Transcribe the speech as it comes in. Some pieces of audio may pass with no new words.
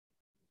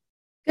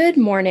Good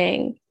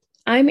morning.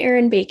 I'm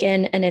Erin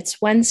Bacon, and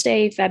it's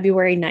Wednesday,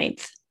 February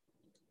 9th.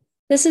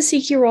 This is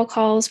CQ Roll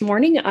Call's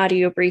morning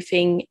audio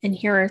briefing, and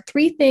here are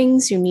three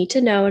things you need to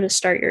know to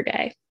start your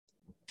day.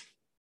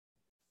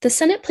 The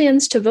Senate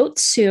plans to vote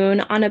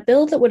soon on a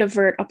bill that would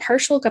avert a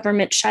partial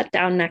government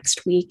shutdown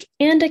next week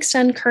and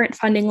extend current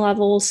funding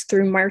levels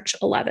through March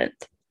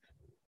 11th.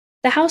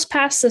 The House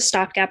passed the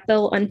stopgap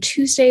bill on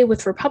Tuesday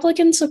with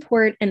Republican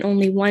support and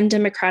only one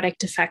Democratic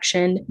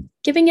defection,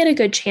 giving it a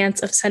good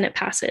chance of Senate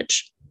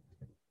passage.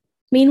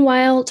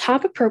 Meanwhile,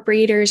 top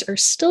appropriators are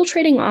still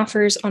trading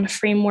offers on a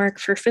framework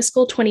for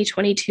fiscal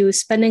 2022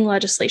 spending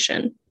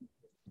legislation.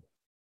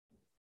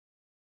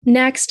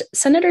 Next,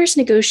 senators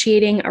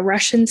negotiating a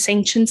Russian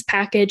sanctions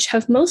package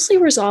have mostly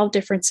resolved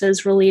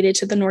differences related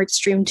to the Nord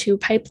Stream 2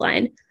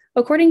 pipeline,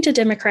 according to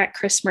Democrat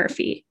Chris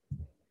Murphy.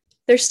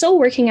 They're still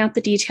working out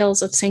the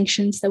details of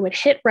sanctions that would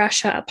hit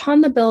Russia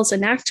upon the bill's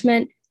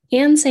enactment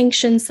and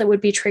sanctions that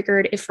would be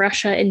triggered if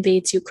Russia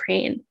invades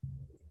Ukraine.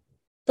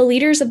 The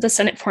leaders of the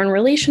Senate Foreign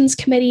Relations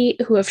Committee,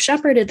 who have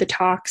shepherded the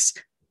talks,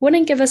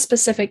 wouldn't give a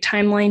specific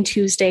timeline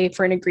Tuesday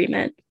for an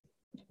agreement.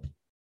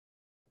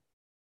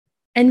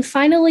 And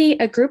finally,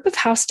 a group of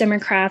House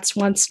Democrats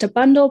wants to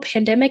bundle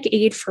pandemic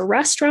aid for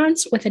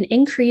restaurants with an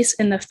increase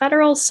in the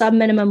federal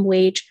sub-minimum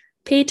wage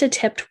paid to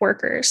tipped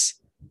workers.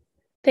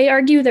 They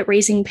argue that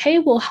raising pay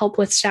will help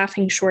with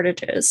staffing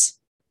shortages.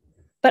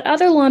 But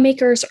other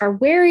lawmakers are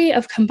wary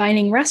of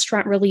combining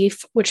restaurant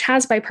relief, which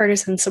has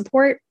bipartisan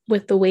support,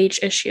 with the wage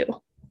issue.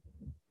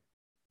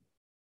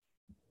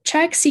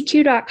 Check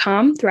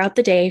CQ.com throughout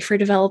the day for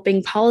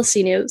developing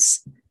policy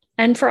news.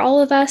 And for all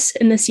of us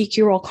in the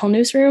CQ Roll Call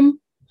newsroom,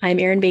 I'm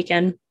Erin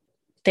Bacon.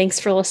 Thanks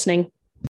for listening.